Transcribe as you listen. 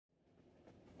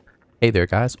Hey there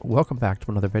guys, welcome back to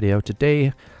another video.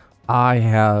 Today I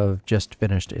have just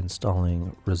finished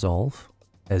installing Resolve,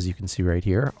 as you can see right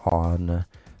here on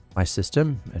my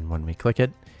system, and when we click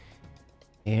it,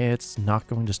 it's not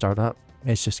going to start up.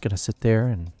 It's just going to sit there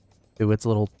and do its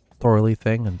little twirly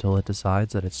thing until it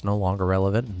decides that it's no longer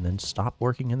relevant and then stop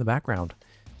working in the background.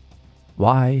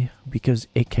 Why? Because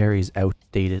it carries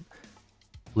outdated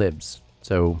libs,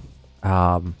 so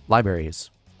libraries.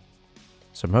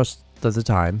 So most of the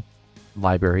time,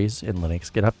 libraries in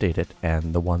Linux get updated,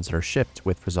 and the ones that are shipped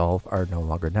with Resolve are no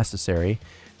longer necessary,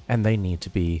 and they need to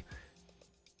be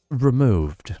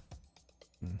removed.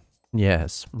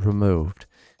 Yes, removed.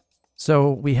 So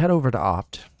we head over to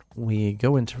opt, we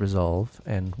go into Resolve,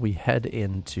 and we head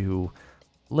into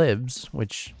libs,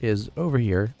 which is over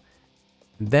here.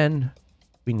 Then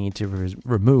we need to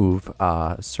remove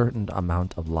a certain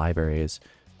amount of libraries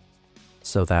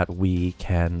so that we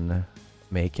can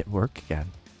make it work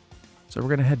again. So we're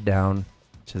going to head down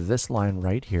to this line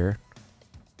right here,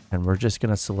 and we're just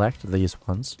going to select these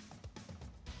ones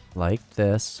like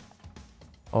this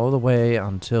all the way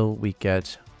until we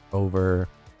get over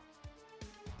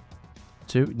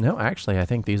to, no, actually, I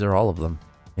think these are all of them.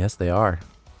 Yes, they are.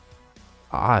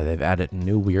 Ah, they've added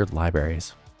new weird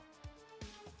libraries.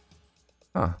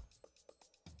 Huh.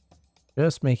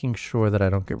 Just making sure that I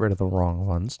don't get rid of the wrong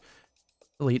ones.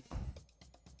 Delete.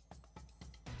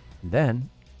 And then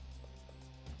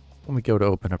when we go to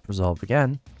open up Resolve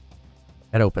again,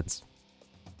 it opens.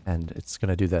 And it's going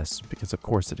to do this, because of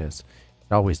course it is.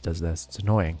 It always does this. It's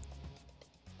annoying.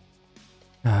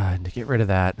 And to get rid of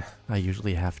that, I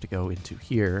usually have to go into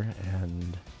here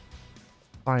and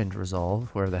find Resolve,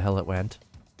 where the hell it went.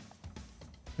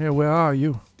 Hey, where are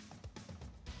you?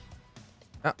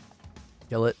 Ah,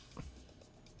 kill it.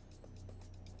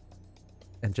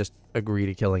 And just agree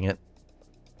to killing it.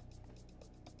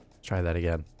 Try that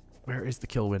again. Where is the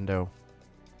kill window?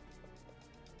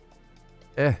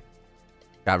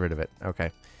 Got rid of it.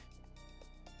 Okay.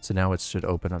 So now it should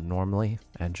open up normally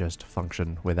and just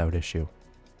function without issue.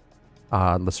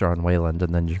 Unless you're on Wayland,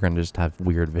 and then you're going to just have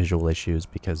weird visual issues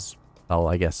because, well,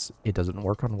 I guess it doesn't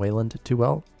work on Wayland too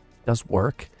well. It does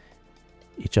work.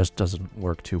 It just doesn't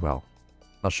work too well.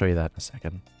 I'll show you that in a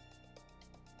second.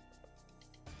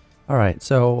 Alright,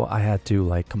 so I had to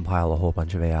like compile a whole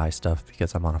bunch of AI stuff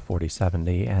because I'm on a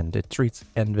 4070 and it treats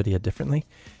NVIDIA differently.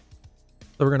 So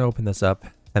we're going to open this up,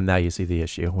 and now you see the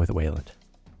issue with Wayland.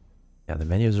 Yeah, the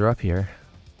menus are up here.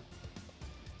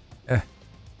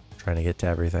 Trying to get to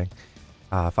everything.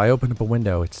 If I open up a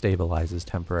window, it stabilizes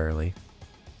temporarily.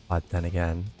 But then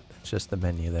again, it's just the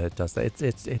menu that it does that.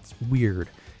 It's weird,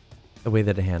 the way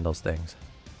that it handles things.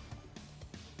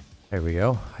 There we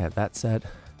go. I have that set.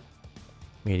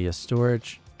 Media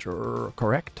storage,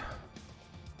 correct.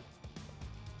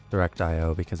 Direct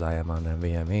IO because I am on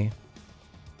NVMe.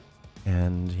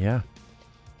 And yeah,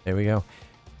 there we go.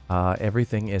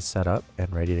 Everything is set up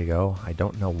and ready to go. I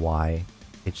don't know why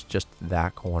it's just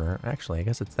that corner. Actually, I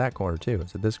guess it's that corner too.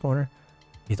 Is it this corner?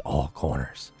 It's all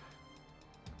corners.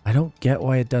 I don't get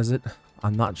why it does it.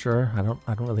 I'm not sure. I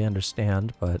don't really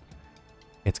understand, but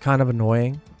it's kind of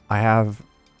annoying. I have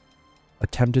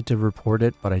attempted to report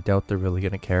it, but I doubt they're really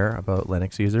going to care about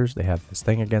Linux users. They have this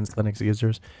thing against Linux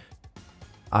users.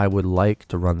 I would like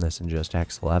to run this in just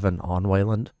X11 on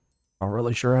Wayland. Not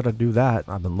really sure how to do that.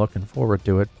 I've been looking forward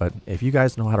to it, but if you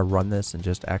guys know how to run this in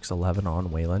just X11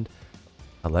 on Wayland,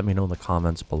 let me know in the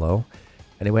comments below.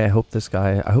 Anyway, I hope this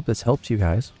helps you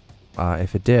guys.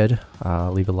 If it did,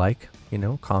 leave a like,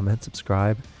 comment,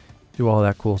 subscribe, do all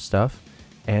that cool stuff,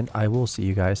 and I will see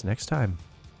you guys next time.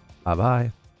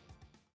 Bye-bye.